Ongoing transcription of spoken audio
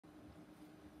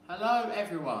Hello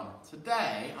everyone,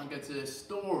 today I'm going to do a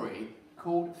story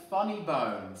called Funny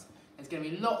Bones. There's going to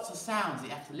be lots of sounds that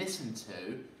you have to listen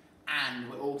to, and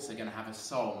we're also going to have a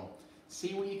song.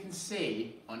 See what you can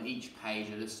see on each page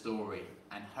of the story,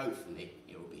 and hopefully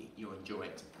you'll enjoy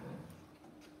it.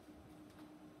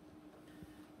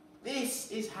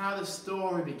 This is how the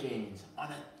story begins.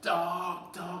 On a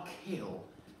dark, dark hill,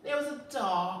 there was a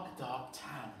dark, dark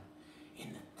town.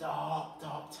 In the dark,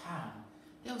 dark town,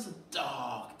 there was a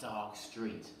dark, dark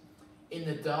street. In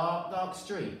the dark, dark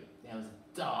street, there was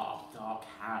a dark, dark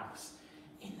house.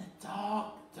 In the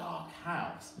dark, dark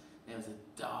house, there was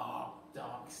a dark,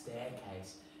 dark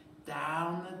staircase.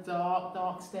 Down the dark,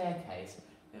 dark staircase,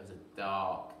 there was a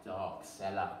dark, dark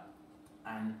cellar.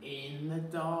 And in the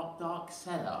dark, dark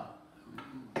cellar,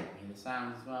 hear the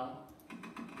sounds as well.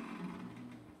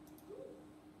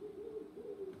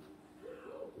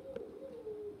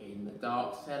 In the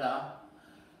dark cellar,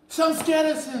 some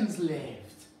skeletons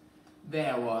lived.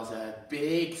 There was a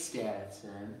big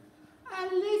skeleton, a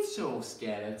little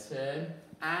skeleton,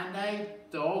 and a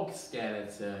dog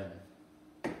skeleton.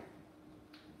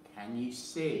 Can you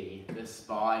see the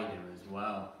spider as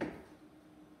well?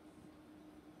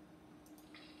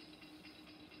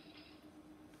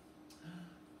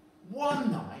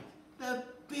 One night, the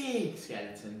big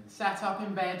skeleton sat up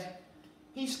in bed.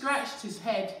 He scratched his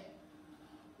head.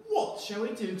 "What shall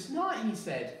we do tonight?" he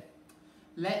said.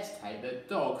 "Let's take the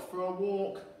dog for a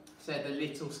walk," said the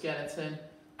little skeleton,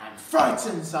 "and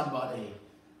frighten somebody."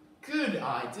 "Good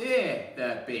idea,"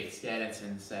 the big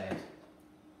skeleton said.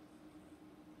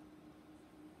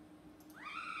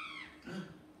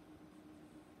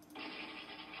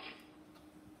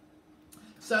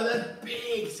 So the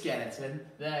big skeleton,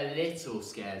 the little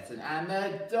skeleton, and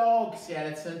the dog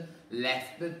skeleton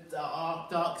left the dark,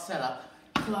 dark cellar,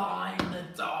 climbed the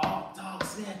dark, dark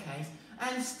staircase,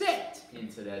 and stepped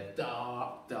into the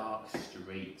dark, dark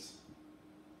street.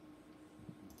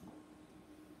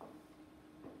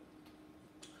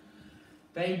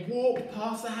 They walked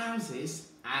past the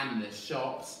houses and the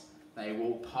shops. They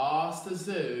walked past the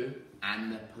zoo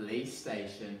and the police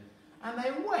station. And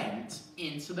they went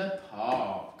into the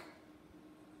park.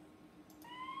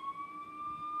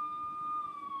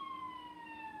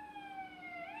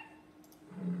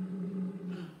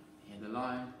 Hear the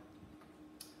lion.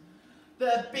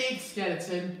 The big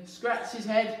skeleton scratched his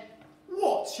head.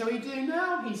 "What shall we do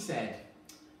now?" he said.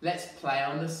 "Let's play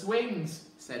on the swings,"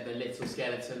 said the little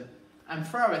skeleton, "and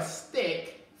throw a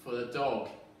stick for the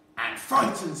dog and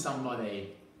frighten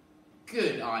somebody."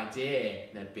 "Good idea,"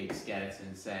 the big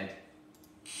skeleton said.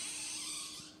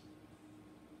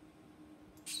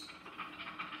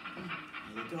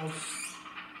 The dog.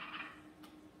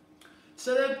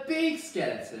 So the big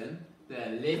skeleton, the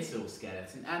little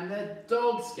skeleton, and the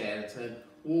dog skeleton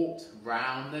walked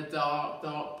round the dark,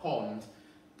 dark pond,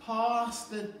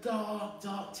 past the dark,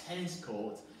 dark tennis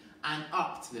court, and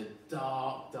up to the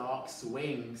dark, dark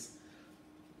swings.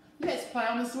 "Let's play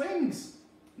on the swings,"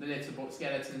 the little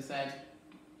skeleton said.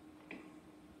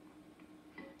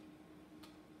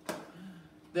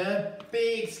 The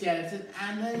big skeleton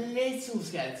and the little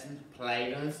skeleton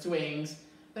played on the swings.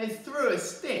 They threw a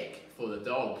stick for the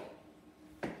dog.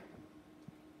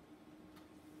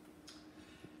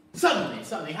 Suddenly,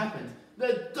 something happened.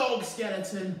 The dog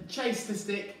skeleton chased the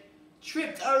stick,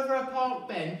 tripped over a park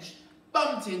bench,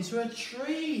 bumped into a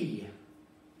tree.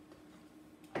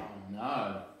 Oh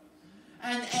no.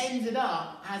 And ended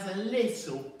up as a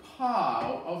little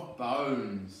pile of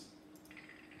bones.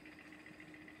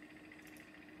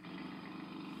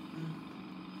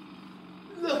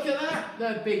 "Look at that,"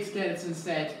 the big skeleton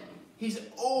said. "He's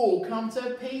all come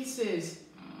to pieces.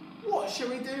 What shall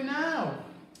we do now?"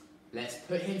 "Let's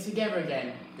put him together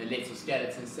again," the little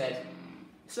skeleton said.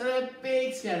 So the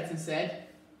big skeleton said.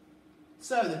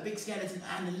 So the big skeleton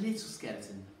and the little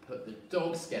skeleton put the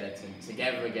dog skeleton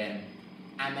together again,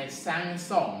 and they sang a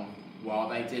song while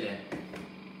they did it.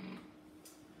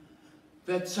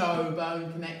 The toe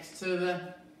bone connects to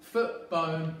the foot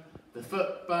bone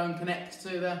bone connects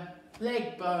to the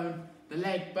leg bone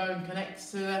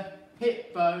connects to the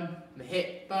hip bone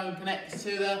bone connects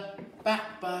to the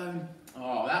backbone.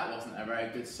 Oh, that wasn't a very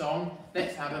good song.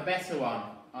 Let's have a better one.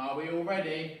 Are we all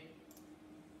ready?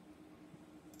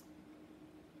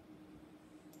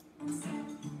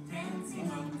 Dancing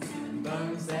bones and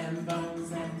bones and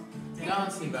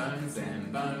dancing bones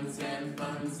and bones and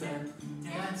bones and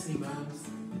dancing bones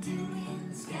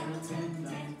doing skeleton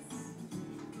dance.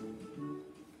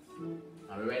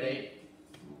 Are we ready?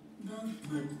 The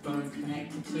foot bone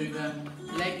connected to the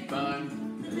leg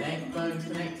bone's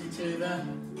connected to the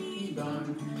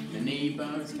knee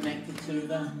bone's connected to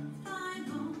the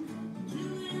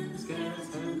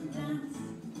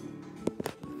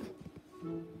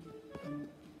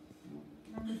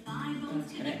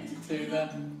bone's connected to the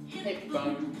hip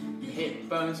bone. The hip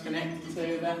bone's connected to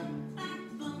the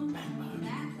backbone.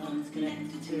 Backbone's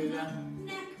connected to the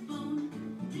neck bone.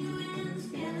 Doing the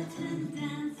skeleton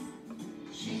dance.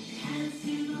 Shake your hands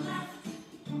to the left.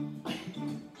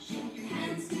 Shake your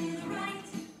hands to the right.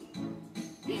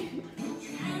 Put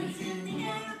your hands in the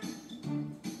air.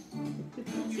 Put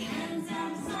your hands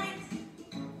out of sight.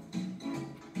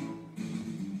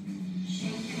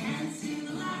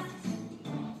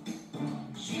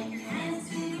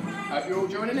 Hope you're all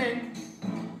joining in.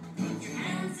 Put your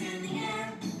hands in the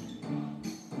air.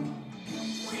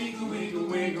 Wiggle, wiggle,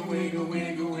 wiggle, wiggle,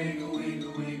 wiggle, wiggle,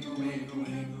 wiggle, wiggle, wiggle, wiggle,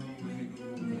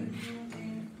 wiggle,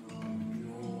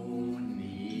 your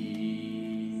knees.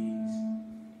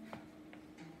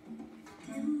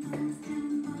 Dem bones, dem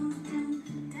bones, dem,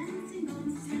 dancing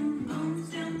bones, dem bones,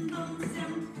 dem bones,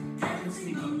 dem,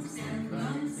 dancing bones, dem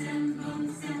bones, dem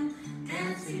bones, dem,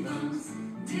 dancing bones,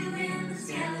 doing the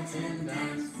skeleton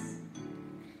dance.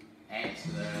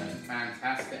 Excellent,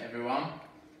 fantastic everyone.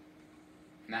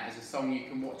 And that is a song you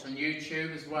can watch on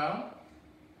YouTube as well.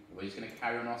 We're just going to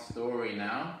carry on our story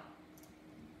now.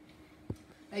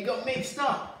 They got mixed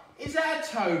up. Is that a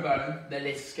toe bone? The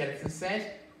little skeleton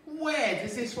said. Where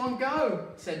does this one go?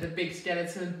 Said the big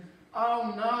skeleton.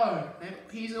 Oh no,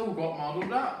 he's all got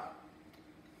muddled up.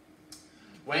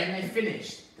 When they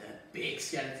finished, the big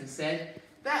skeleton said,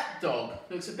 that dog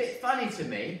looks a bit funny to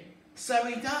me. So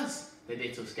he does. The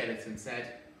little skeleton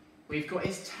said, we've got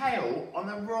his tail on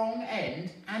the wrong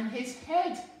end and his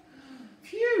head.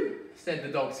 Phew, said the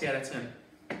dog skeleton.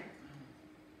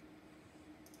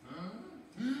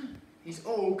 He's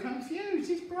all confused,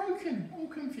 he's broken, all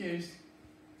confused.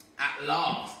 At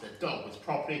last, the dog was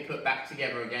properly put back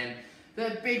together again.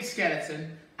 The big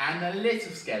skeleton and the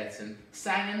little skeleton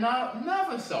sang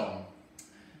another song.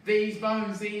 These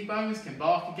bones can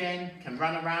bark again, can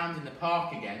run around in the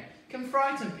park again, can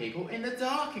frighten people in the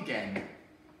dark again.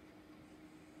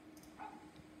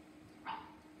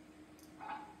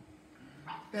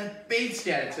 The big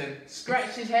skeleton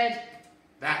scratched his head.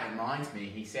 That reminds me,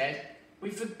 he said, we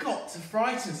forgot to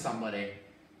frighten somebody.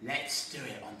 Let's do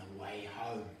it on the way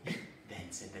home, then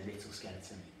said the little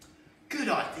skeleton. Good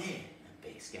idea, the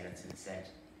big skeleton said.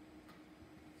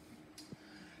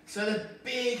 So the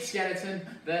big skeleton,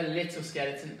 the little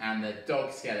skeleton and the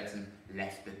dog skeleton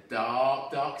left the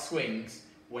dark, dark swings,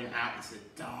 went out into the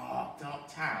dark, dark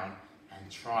town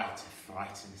and tried to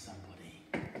frighten somebody.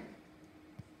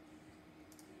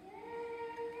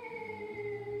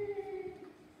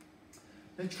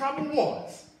 The trouble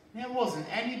was, there wasn't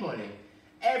anybody.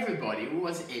 Everybody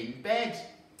was in bed.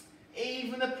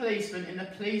 Even the policemen in the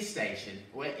police station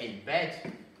were in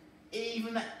bed.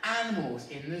 Even the animals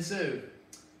in the zoo.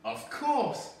 Of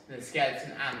course, the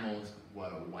skeleton animals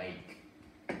were awake.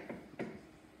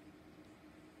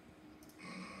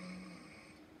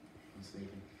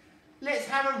 Let's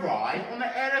have a ride on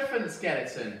the elephant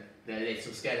skeleton, the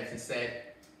little skeleton said.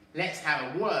 Let's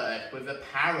have a word with the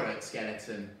parrot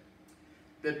skeleton.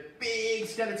 The big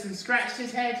skeleton scratched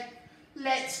his head.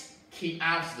 Let's keep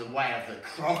out of the way of the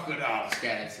crocodile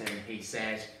skeleton, he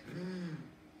said.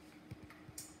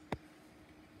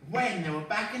 When they were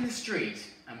back in the street,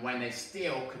 and when they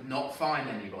still could not find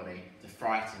anybody to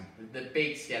frighten, the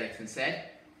big skeleton said,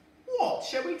 what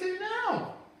shall we do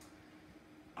now?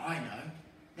 I know,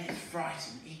 let's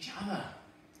frighten each other.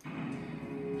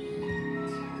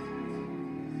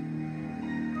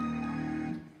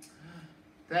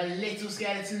 The little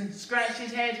skeleton scratched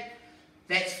his head.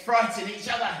 Let's frighten each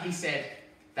other, he said.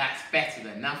 That's better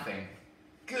than nothing.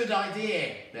 Good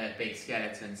idea, the big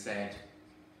skeleton said.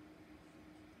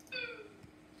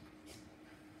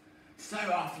 So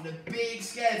after the big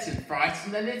skeleton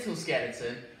frightened the little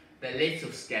skeleton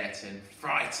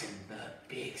frightened the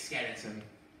big skeleton.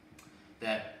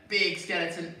 The big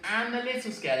skeleton and the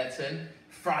little skeleton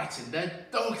frightened the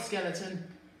dog skeleton,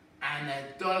 and the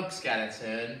dog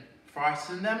skeleton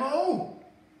frightened them all.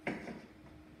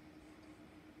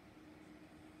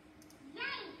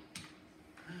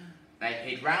 They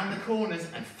hid round the corners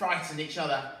and frightened each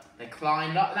other. They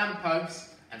climbed up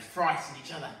lampposts and frightened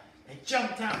each other. They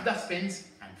jumped out of dustbins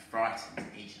and frightened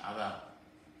each other.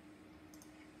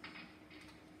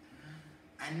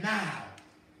 And now,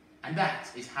 and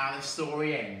that is how the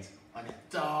story ends. On a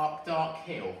dark, dark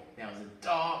hill, there was a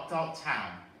dark, dark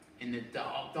town. In the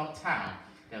dark, dark town,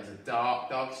 there was a dark,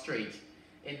 dark street.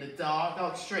 In the dark,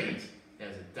 dark street, there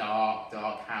was a dark,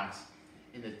 dark house.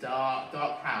 In the dark,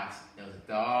 dark house, there was a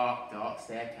dark, dark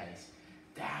staircase.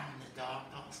 Down the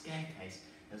dark, dark staircase,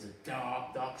 there was a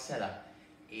dark, dark cellar.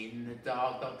 In the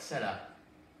dark, dark cellar,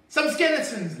 some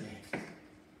skeletons lived.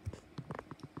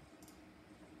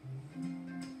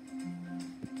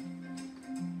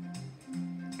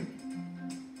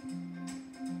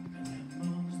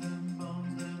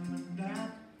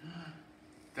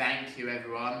 Thank you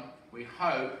everyone. We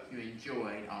hope you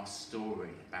enjoyed our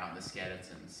story about the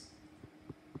skeletons.